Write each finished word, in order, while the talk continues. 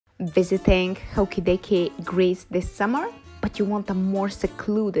visiting Halkidiki, Greece this summer, but you want a more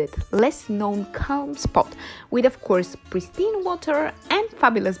secluded, less known calm spot with of course pristine water and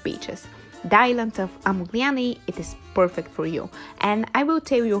fabulous beaches, the island of Ammouliani, it is perfect for you. And I will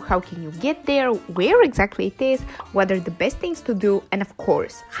tell you how can you get there, where exactly it is, what are the best things to do, and of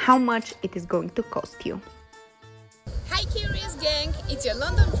course, how much it is going to cost you. Hi Curious Gang, it's your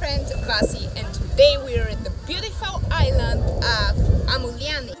London friend VASI, and today we are at the beautiful island of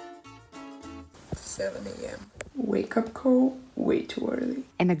Ammouliani. 7 a.m. Wake up call, way too early.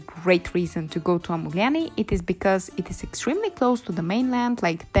 And a great reason to go to Ammouliani, it is because it is extremely close to the mainland,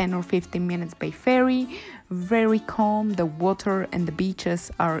 like 10 or 15 minutes by ferry, very calm, the water and the beaches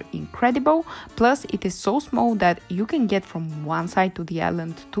are incredible, plus it is so small that you can get from one side to the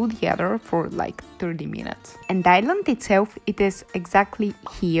island to the other for like 30 minutes. And the island itself, it is exactly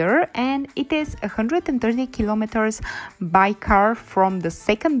here, and it is 130 kilometers by car from the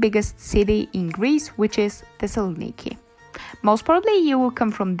second biggest city in Greece, which is Thessaloniki. Most probably you will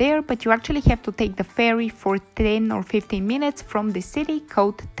come from there, but you actually have to take the ferry for 10 or 15 minutes from the city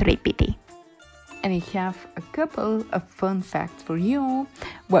called Tripoli. And I have a couple of fun facts for you.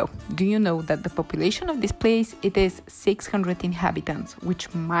 Well, do you know that the population of this place, it is 600 inhabitants,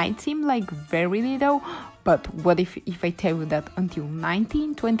 which might seem like very little, but what if I tell you that until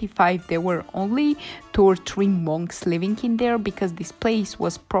 1925 there were only 2 or 3 monks living in there because this place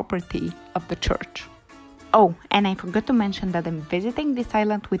was property of the church. Oh, and I forgot to mention that I'm visiting this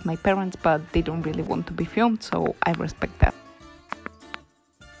island with my parents, but they don't really want to be filmed, so I respect that.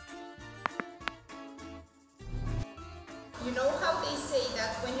 You know how they say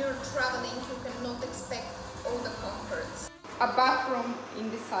that when you're traveling you cannot expect all the comforts? A bathroom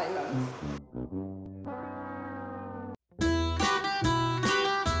in this island.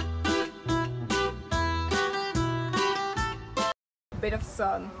 Bit of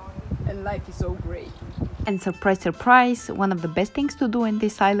sun and life is so great. And surprise, surprise, one of the best things to do in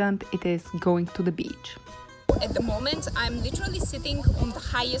this island, it is going to the beach. At the moment, I'm literally sitting on the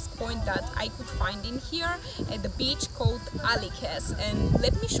highest point that I could find in here at the beach called Alikes, and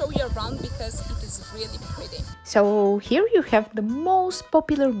let me show you around because it is really pretty. So here you have the most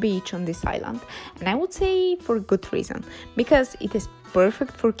popular beach on this island, and I would say for a good reason, because it is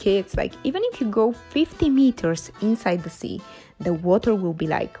perfect for kids. Like even if you go 50 meters inside the sea, the water will be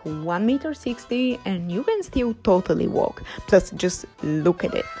like 1.60 meters and you can still totally walk. Plus just look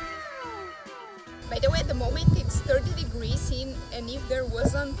at it. By the way, at the moment it's 30 degrees in, and if there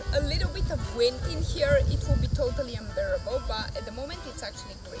wasn't a little bit of wind in here, it would be totally unbearable, but at the moment it's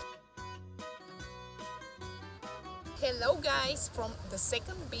actually great. Hello guys, from the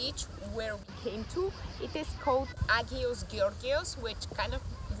second beach where we came to, it is called Agios Georgios, which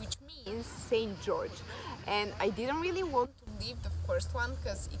means Saint George. And I didn't really want to leave the first one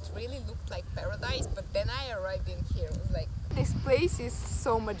because it really looked like paradise, but then I arrived in here. It was like, this place is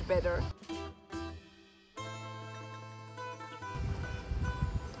so much better.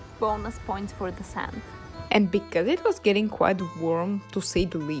 Bonus points for the sand. And because it was getting quite warm, to say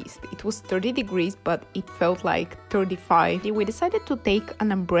the least, it was 30 degrees but it felt like 35, we decided to take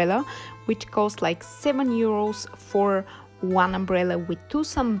an umbrella which cost like 7 euros for one umbrella with 2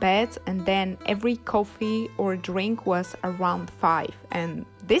 sunbeds, and then every coffee or drink was around 5, and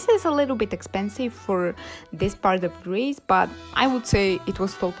this is a little bit expensive for this part of Greece, but I would say it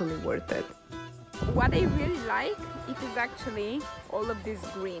was totally worth it. What I really like, it is actually all of this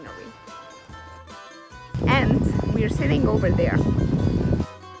greenery. And we're sitting over there.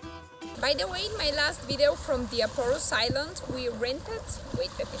 By the way, in my last video from Diaporos island, we rented,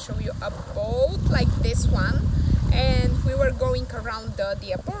 wait, let me show you, a boat like this one, and we were going around the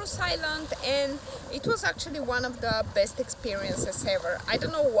Diaporos island, and it was actually one of the best experiences ever. I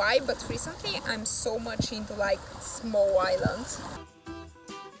don't know why, but recently I'm so much into like small islands.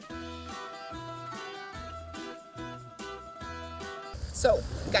 So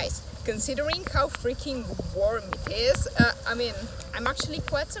guys, considering how freaking warm it is, I'm actually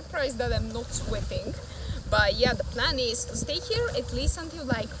quite surprised that I'm not sweating. But yeah, the plan is to stay here at least until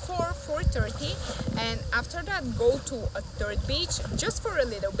like 4:30, and after that go to a third beach just for a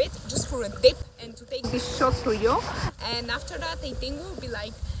little bit, just for a dip and to take these shots for you. And after that I think we'll be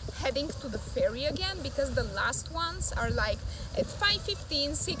like heading to the ferry again, because the last ones are like at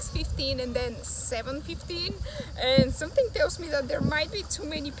 5:15, 6:15 and then 7:15, and something tells me that there might be too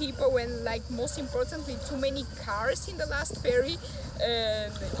many people and, like, most importantly, too many cars in the last ferry.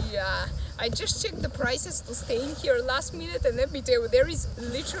 And yeah, I just checked the prices to stay in here last minute, and let me tell you, there is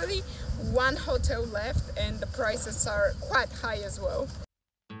literally one hotel left and the prices are quite high as well.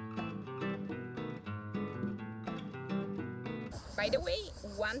 By the way,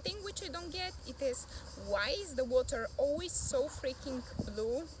 one thing which I don't get, it is why is the water always so freaking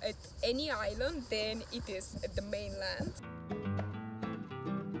blue at any island than it is at the mainland.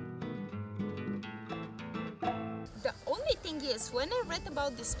 The only thing is, when I read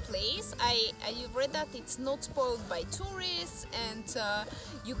about this place, I read that it's not spoiled by tourists and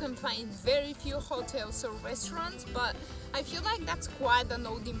you can find very few hotels or restaurants, but I feel like that's quite an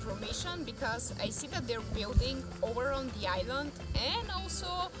old information because I see that they're building over on the island and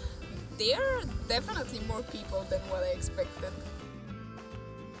also there are definitely more people than what I expected.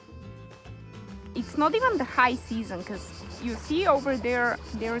 It's not even the high season because you see over there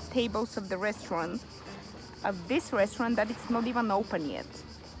are tables of the restaurant, of this restaurant, that it's not even open yet.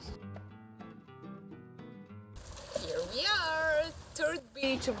 Here we are, third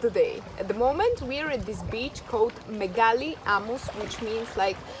beach of the day. At the moment we're at this beach called Megali Amos, which means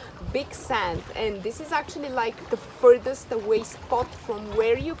like big sand, and this is actually like the furthest away spot from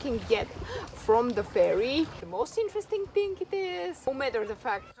where you can get from the ferry. The most interesting thing it is, no matter the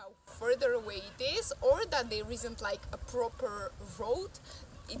fact how further away it is or that there isn't like a proper road,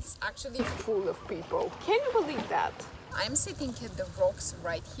 it's actually full of people. Can you believe that? I'm sitting at the rocks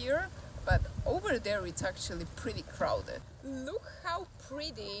right here, but over there it's actually pretty crowded. Look how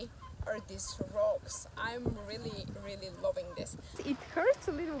pretty are these rocks. I'm really loving this. It hurts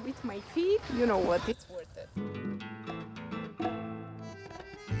a little bit my feet. You know what? It's worth it.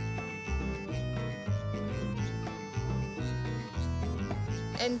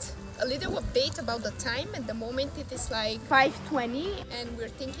 And a little update about the time. At the moment it is like 5:20 and we're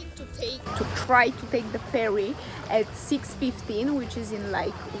thinking to try to take the ferry at 6:15, which is in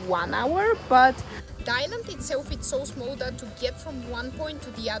like 1 hour, but the island itself it's so small that to get from one point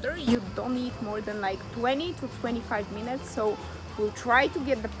to the other you don't need more than like 20 to 25 minutes. So we'll try to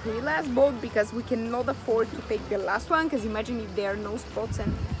get the pre-last boat because we cannot afford to take the last one, because imagine if there are no spots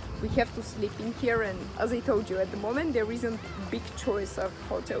and we have to sleep in here, and as I told you, at the moment there isn't big choice of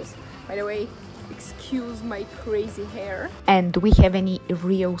hotels. By the way, excuse my crazy hair. And do we have any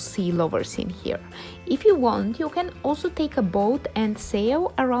real sea lovers in here? If you want, you can also take a boat and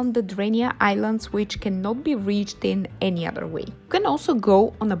sail around the Drenia Islands, which cannot be reached in any other way. You can also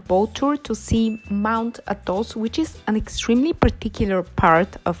go on a boat tour to see Mount Athos, which is an extremely particular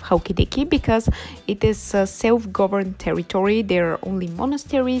part of Halkidiki because it is a self-governed territory. There are only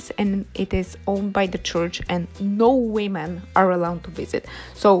monasteries and it is owned by the church, and no women are allowed to visit.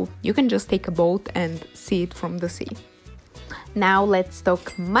 So you can just take a boat and see it from the sea. Now let's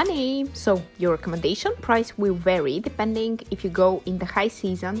talk money. So your accommodation price will vary depending if you go in the high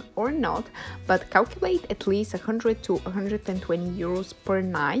season or not, but calculate at least 100 to 120 euros per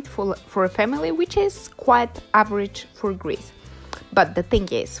night for a family, which is quite average for Greece. But the thing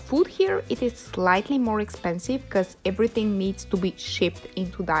is, food here, it is slightly more expensive because everything needs to be shipped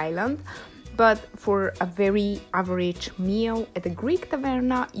into the island. But for a very average meal at a Greek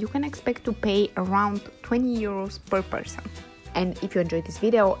taverna, you can expect to pay around 20 euros per person. And if you enjoyed this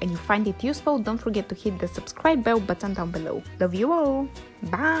video and you find it useful, don't forget to hit the subscribe bell button down below. Love you all.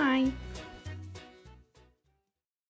 Bye!